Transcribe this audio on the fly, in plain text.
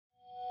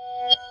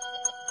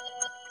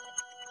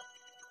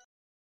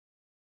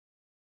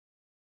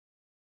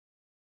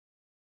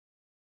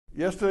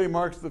Yesterday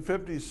marks the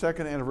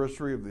 52nd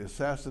anniversary of the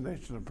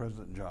assassination of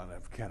President John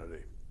F.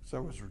 Kennedy.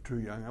 Some of us were too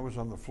young. I was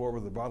on the floor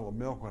with a bottle of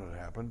milk when it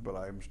happened, but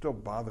I'm still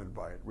bothered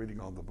by it, reading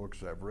all the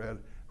books I've read.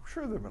 I'm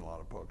sure there have been a lot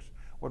of books.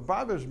 What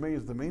bothers me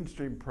is the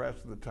mainstream press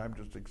at the time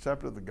just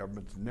accepted the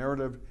government's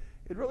narrative.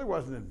 It really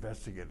wasn't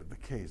investigated the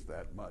case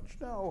that much.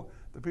 No,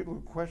 the people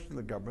who questioned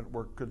the government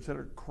were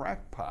considered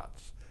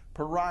crackpots,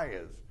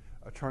 pariahs.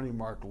 Attorney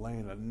Mark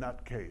Lane, a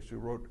nutcase who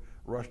wrote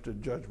Rush to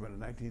Judgment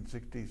in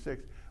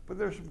 1966. But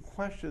there's some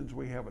questions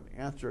we haven't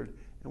answered,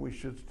 and we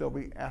should still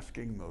be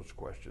asking those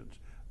questions.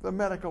 The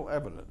medical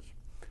evidence.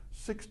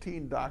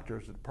 16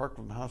 doctors at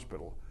Parkland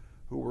Hospital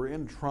who were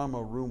in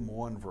trauma room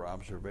 1 for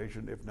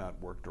observation, if not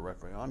worked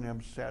directly on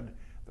him, said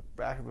the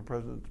back of the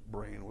president's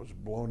brain was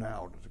blown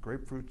out. There's a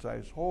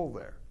grapefruit-sized hole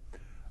there.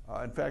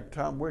 In fact,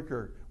 Tom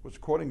Wicker was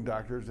quoting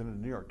doctors in a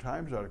New York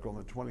Times article on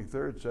the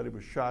 23rd, said he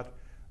was shot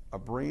a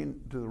brain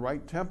to the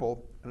right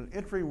temple and an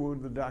entry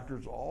wound the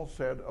doctors all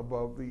said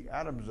above the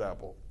Adam's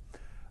apple.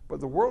 But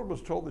the world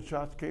was told the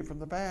shots came from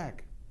the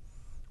back.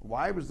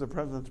 Why was the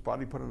president's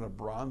body put in a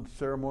bronze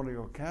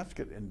ceremonial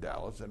casket in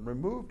Dallas and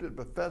removed at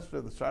Bethesda,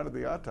 the site of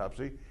the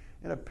autopsy,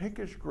 in a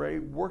pinkish gray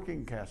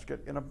working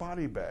casket in a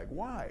body bag?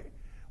 Why?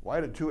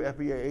 Why did 2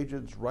 FBI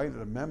agents write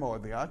in a memo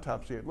at the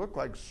autopsy? It looked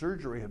like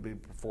surgery had been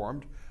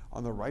performed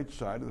on the right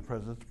side of the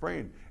president's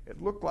brain.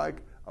 It looked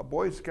like a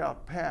Boy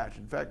Scout patch.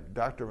 In fact,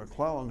 Dr.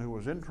 McClellan, who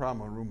was in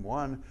trauma room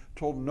 1,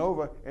 told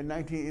Nova in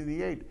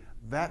 1988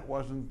 that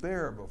wasn't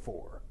there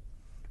before.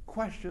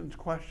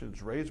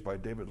 Questions raised by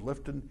David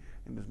Lifton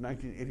in his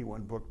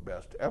 1981 book,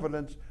 Best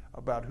Evidence,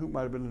 about who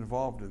might have been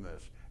involved in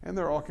this. And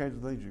there are all kinds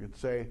of things you could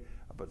say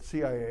about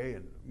CIA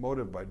and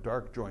motive by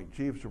dark Joint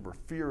Chiefs who were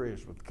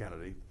furious with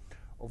Kennedy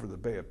over the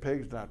Bay of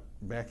Pigs, not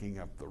backing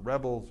up the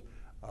rebels,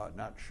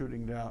 not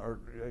shooting down, or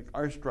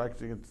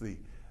airstrikes against the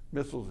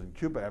missiles in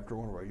Cuba after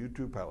one of our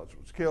U-2 pilots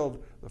was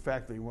killed, the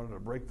fact that he wanted to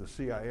break the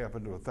CIA up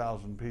into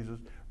 1,000 pieces.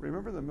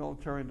 Remember the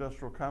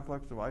military-industrial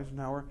complex of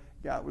Eisenhower?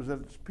 Yeah, it was at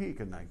its peak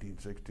in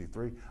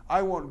 1963.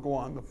 I won't go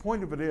on. The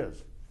point of it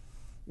is,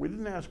 we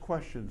didn't ask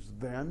questions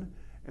then,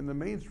 and the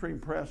mainstream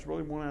press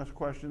really won't ask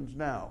questions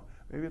now.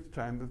 Maybe it's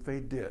time that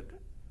they did.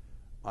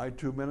 My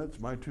 2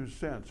 minutes, my 2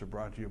 cents are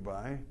brought to you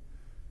by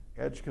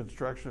Edge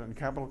Construction and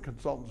Capital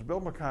Consultants.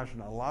 Bill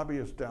McCoshen, a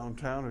lobbyist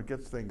downtown who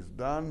gets things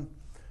done.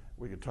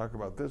 We could talk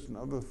about this and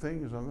other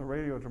things on the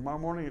radio tomorrow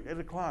morning at 8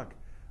 o'clock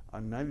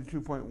on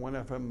 92.1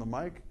 FM The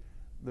Mic,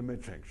 The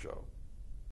Mitch Henck Show.